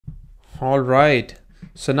All right.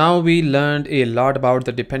 So now we learned a lot about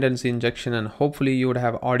the dependency injection, and hopefully you would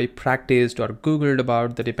have already practiced or Googled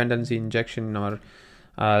about the dependency injection in our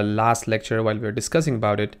last lecture while we were discussing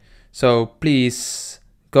about it. So please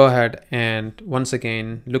go ahead and once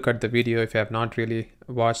again look at the video if you have not really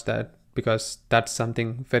watched that, because that's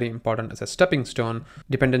something very important as a stepping stone,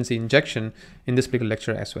 dependency injection in this particular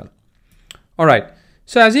lecture as well. All right.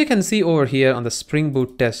 So as you can see over here on the Spring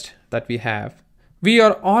Boot test that we have, we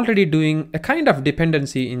are already doing a kind of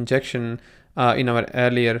dependency injection in our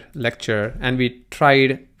earlier lecture, and we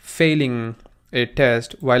tried failing a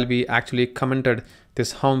test while we actually commented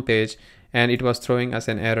this home page, and it was throwing us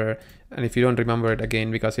an error. And if you don't remember it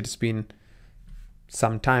again, because it's been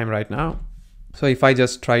some time right now. So if I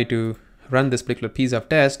just try to run this particular piece of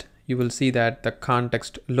test, you will see that the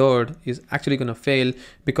context load is actually going to fail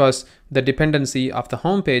because the dependency of the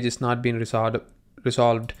home page is not being resolved,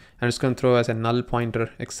 and it's going to throw us a null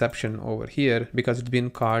pointer exception over here because it's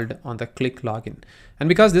been called on the click login. And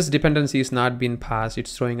because this dependency is not being passed,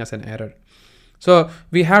 it's throwing us an error. So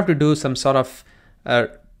we have to do some sort of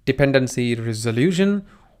dependency resolution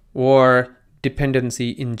or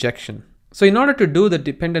dependency injection. So in order to do the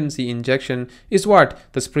dependency injection is what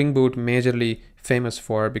the Spring Boot majorly famous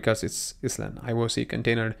for, because it's an IOC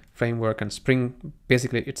container framework, and Spring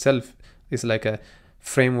basically itself is like a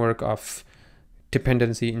framework of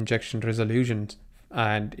dependency injection resolutions,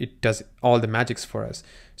 and it does all the magics for us.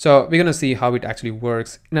 So we're going to see how it actually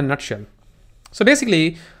works in a nutshell. So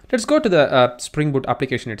basically, let's go to the Spring Boot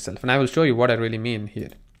application itself, and I will show you what I really mean here.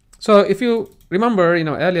 So if you remember,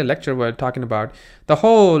 earlier lecture we were talking about the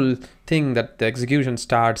whole thing that the execution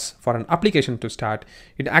starts for an application to start.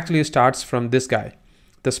 It actually starts from this guy,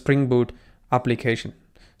 the Spring Boot application.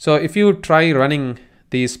 So if you try running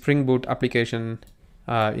the Spring Boot application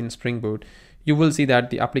in Spring Boot, you will see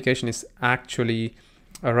that the application is actually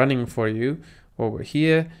running for you over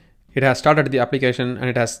here. It has started the application and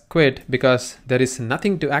it has quit because there is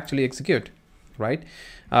nothing to actually execute, right?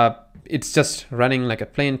 It's just running like a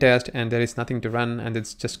plain test, and there is nothing to run, and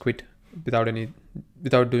it's just quit without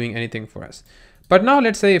doing anything for us. But now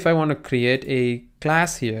let's say if I want to create a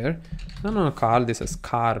class here, I'm gonna call this as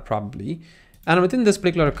car probably, and within this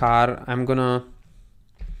particular car I'm gonna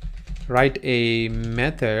write a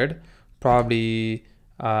method, probably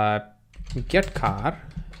get car,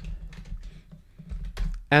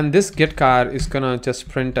 and this get car is gonna just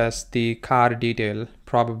print us the car detail,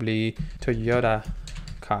 probably Toyota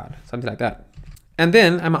car, something like that. And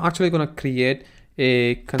then I'm actually going to create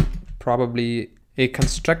probably a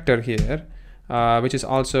constructor here, which is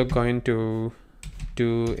also going to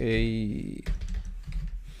do a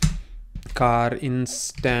car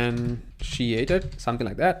instantiated, something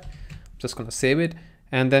like that. I'm just going to save it.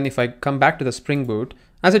 And then if I come back to the Spring Boot,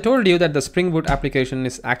 as I told you that the Spring Boot application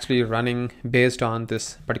is actually running based on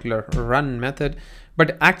this particular run method,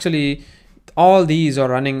 but actually all these are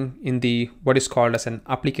running in the what is called as an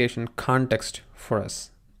application context for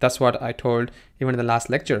us. That's what I told even in the last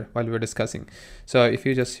lecture while we were discussing. So if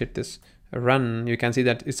you just hit this run, you can see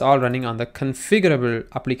that it's all running on the configurable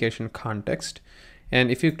application context.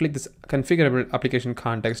 And if you click this configurable application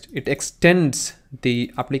context, it extends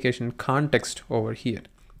the application context over here.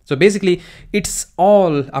 So basically it's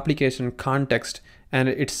all application context, and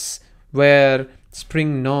it's where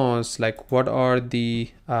Spring knows like what are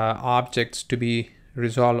the objects to be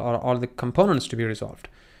resolved, or all the components to be resolved.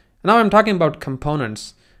 Now I'm talking about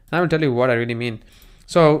components, and I will tell you what I really mean.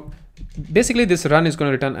 So basically this run is going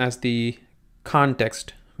to return as the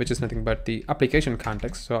context, which is nothing but the application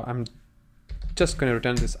context. So I'm just going to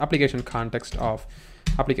return this application context of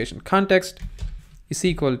application context is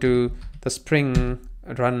equal to the Spring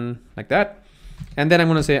run, like that. And then I'm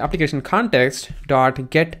going to say application context dot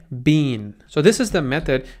get bean. So this is the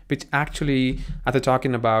method which actually, as I'm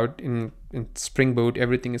talking about in Spring Boot,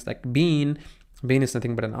 everything is like bean. Bean is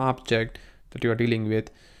nothing but an object that you are dealing with.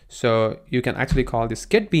 So you can actually call this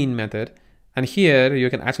get bean method, and here you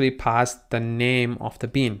can actually pass the name of the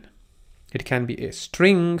bean. It can be a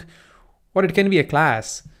string or it can be a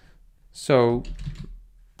class. So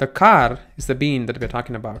the car is the bean that we're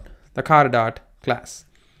talking about, the car dot class.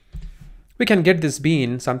 We can get this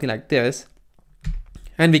bean something like this,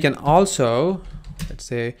 and we can also, let's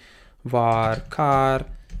say var car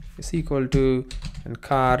is equal to and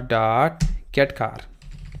car dot get car.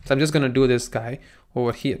 So I'm just going to do this guy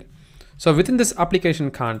over here. So within this application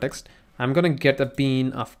context, I'm going to get the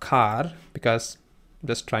bean of car because I'm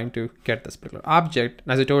just trying to get this particular object.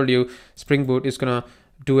 And as I told you, Spring Boot is going to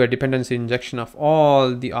do a dependency injection of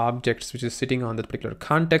all the objects which is sitting on that particular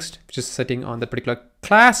context, which is sitting on the particular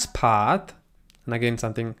class path. And again,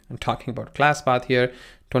 something I'm talking about class path here,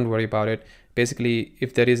 don't worry about it. Basically,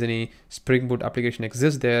 if there is any Spring Boot application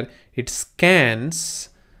exists there, it scans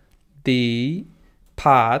the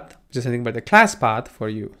path, which is anything but the class path for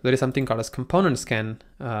you. There is something called as component scan,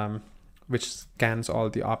 which scans all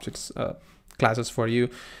the objects, classes for you.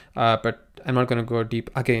 But I'm not going to go deep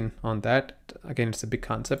again on that. Again, it's a big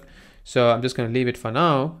concept. So I'm just going to leave it for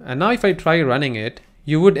now. And now if I try running it,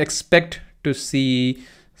 you would expect to see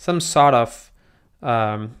some sort of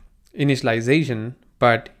initialization,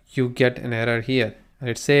 but you get an error here. And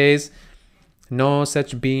it says no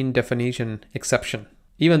such bean definition exception.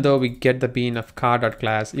 Even though we get the bean of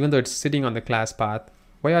car.class, even though it's sitting on the class path,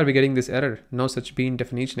 why are we getting this error? No such bean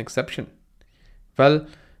definition exception. Well,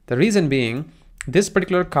 the reason being, this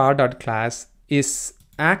particular car.class is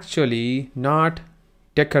actually not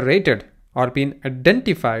decorated or been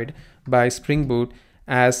identified by Spring Boot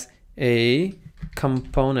as a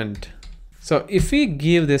component. So if we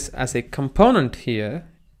give this as a component here,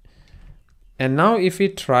 and now if we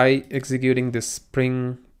try executing this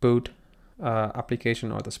Spring Boot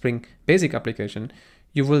application or the Spring Basic application,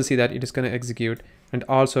 you will see that it is going to execute and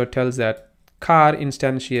also tells that car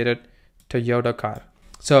instantiated Toyota car.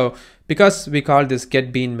 So because we call this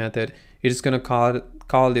getBean method, it is going to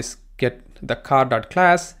call this get the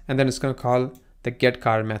car.class, and then it's going to call the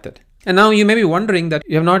getCar method. And now you may be wondering that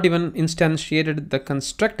you have not even instantiated the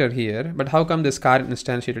constructor here, but how come this car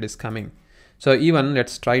instantiated is coming? So even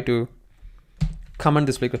let's try to comment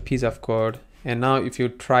this like a piece of code. And now if you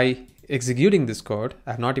try executing this code,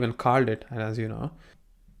 I have not even called it, as you know,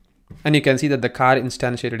 and you can see that the car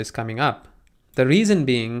instantiated is coming up. The reason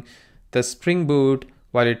being, the Spring Boot,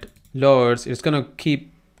 while it loads, it's going to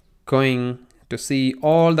keep going to see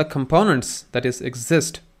all the components that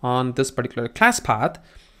exist on this particular class path,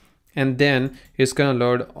 and then it's going to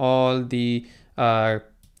load all the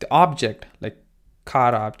object, like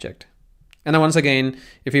car object. And then once again,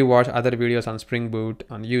 if you watch other videos on Spring Boot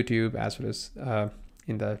on YouTube as well as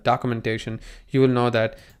in the documentation, you will know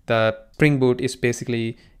that the Spring Boot is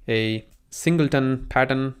basically a singleton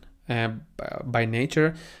pattern by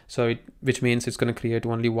nature. So which means it's going to create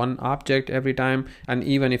only one object every time. And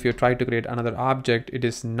even if you try to create another object, it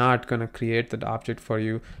is not going to create that object for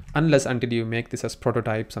you until you make this as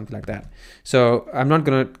prototype, something like that. So I'm not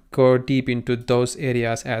going to go deep into those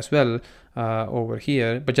areas as well over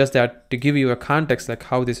here, but just that to give you a context like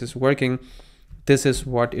how this is working, this is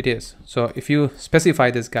what it is. So if you specify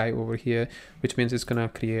this guy over here, which means it's going to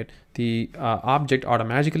create the object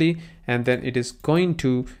automatically, and then it is going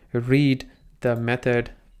to read the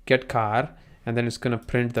method getCar, and then it's going to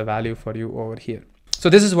print the value for you over here. So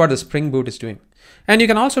this is what the Spring Boot is doing. And you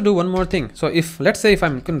can also do one more thing. So if, let's say, if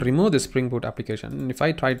I'm going to remove the Spring Boot application, and if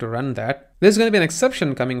I try to run that, there's going to be an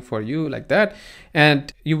exception coming for you like that.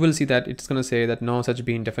 And you will see that it's going to say that no such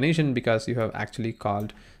bean definition, because you have actually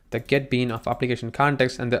called the getBean of application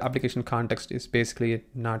context, and the application context is basically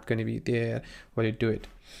not going to be there when you do it.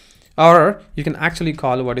 Or you can actually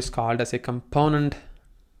call what is called as a component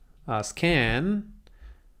scan,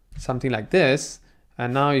 something like this.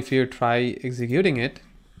 And now if you try executing it,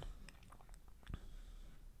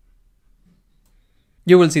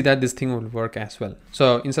 you will see that this thing will work as well.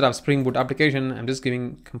 So instead of Spring Boot application, I'm just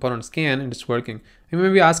giving component scan and it's working. You may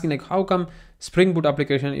be asking like, how come Spring Boot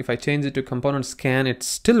application, if I change it to component scan, it's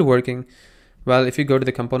still working? Well, if you go to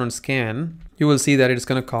the component scan, you will see that it's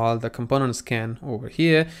going to call the component scan over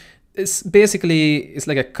here. It's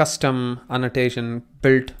like a custom annotation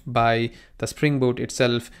built by the Spring Boot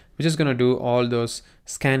itself, which is going to do all those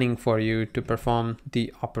scanning for you to perform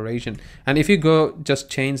the operation. And if you go just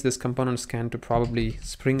change this component scan to probably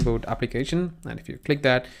Spring Boot application, and if you click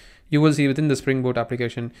that, you will see within the Spring Boot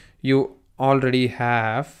application, you already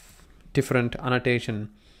have different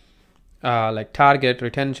annotation like target,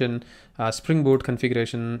 retention, Spring Boot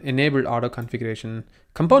configuration, enabled auto configuration,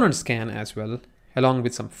 component scan as well, along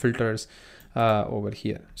with some filters over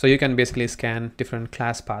here. So you can basically scan different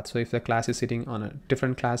class paths. So if the class is sitting on a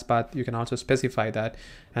different class path, you can also specify that,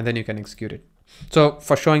 and then you can execute it. So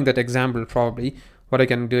for showing that example, probably what I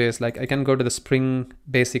can do is like I can go to the Spring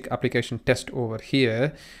Basic application test over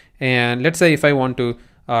here, and let's say if I want to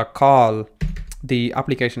call the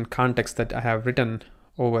application context that I have written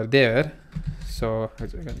over there. So I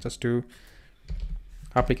can just do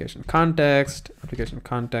application context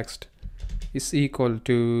is equal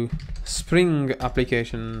to Spring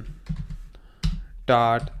application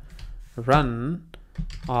dot run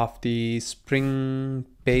of the Spring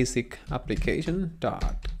Basic application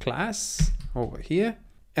dot class over here,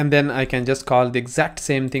 and then I can just call the exact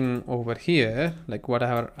same thing over here, like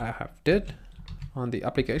whatever I have did on the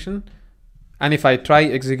application. And if I try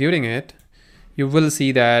executing it, you will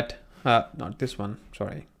see that, not this one,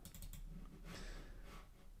 sorry.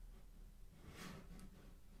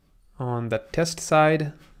 On the test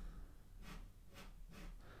side,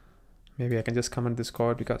 maybe I can just comment this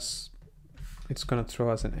code because it's going to throw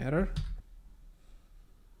us an error.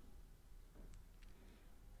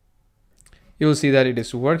 You will see that it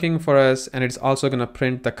is working for us, and it's also going to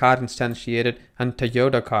print the car instantiated and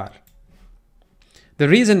Toyota car. The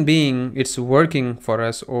reason being it's working for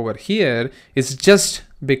us over here is just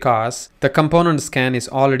because the component scan is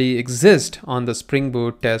already exist on the Spring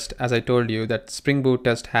Boot test. As I told you, that Spring Boot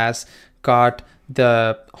test has got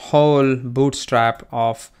the whole bootstrap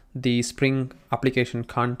of the Spring application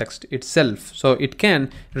context itself, so it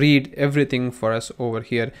can read everything for us over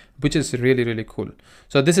here, which is really, really cool.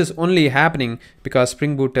 So this is only happening because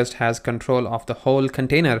Spring Boot test has control of the whole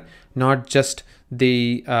container, not just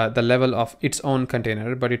the level of its own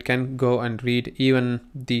container, but it can go and read even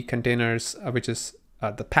the containers, which is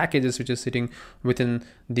the packages which is sitting within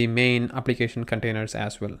the main application containers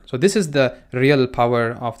as well. So this is the real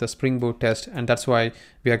power of the Spring Boot test, and that's why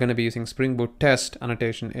we are going to be using Spring Boot test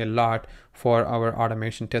annotation a lot for our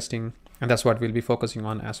automation testing, and that's what we'll be focusing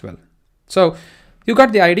on as well. So you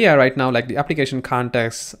got the idea right now, like the application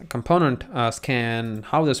context, component scan,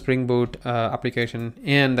 how the Spring Boot application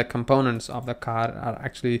and the components of the car are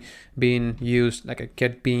actually being used, like a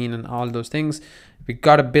get bean and all those things. We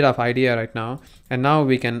got a bit of idea right now, and now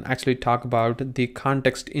we can actually talk about the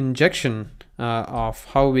context injection of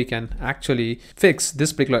how we can actually fix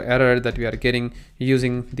this particular error that we are getting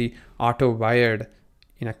using the auto wired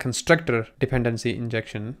in a constructor dependency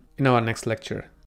injection in our next lecture.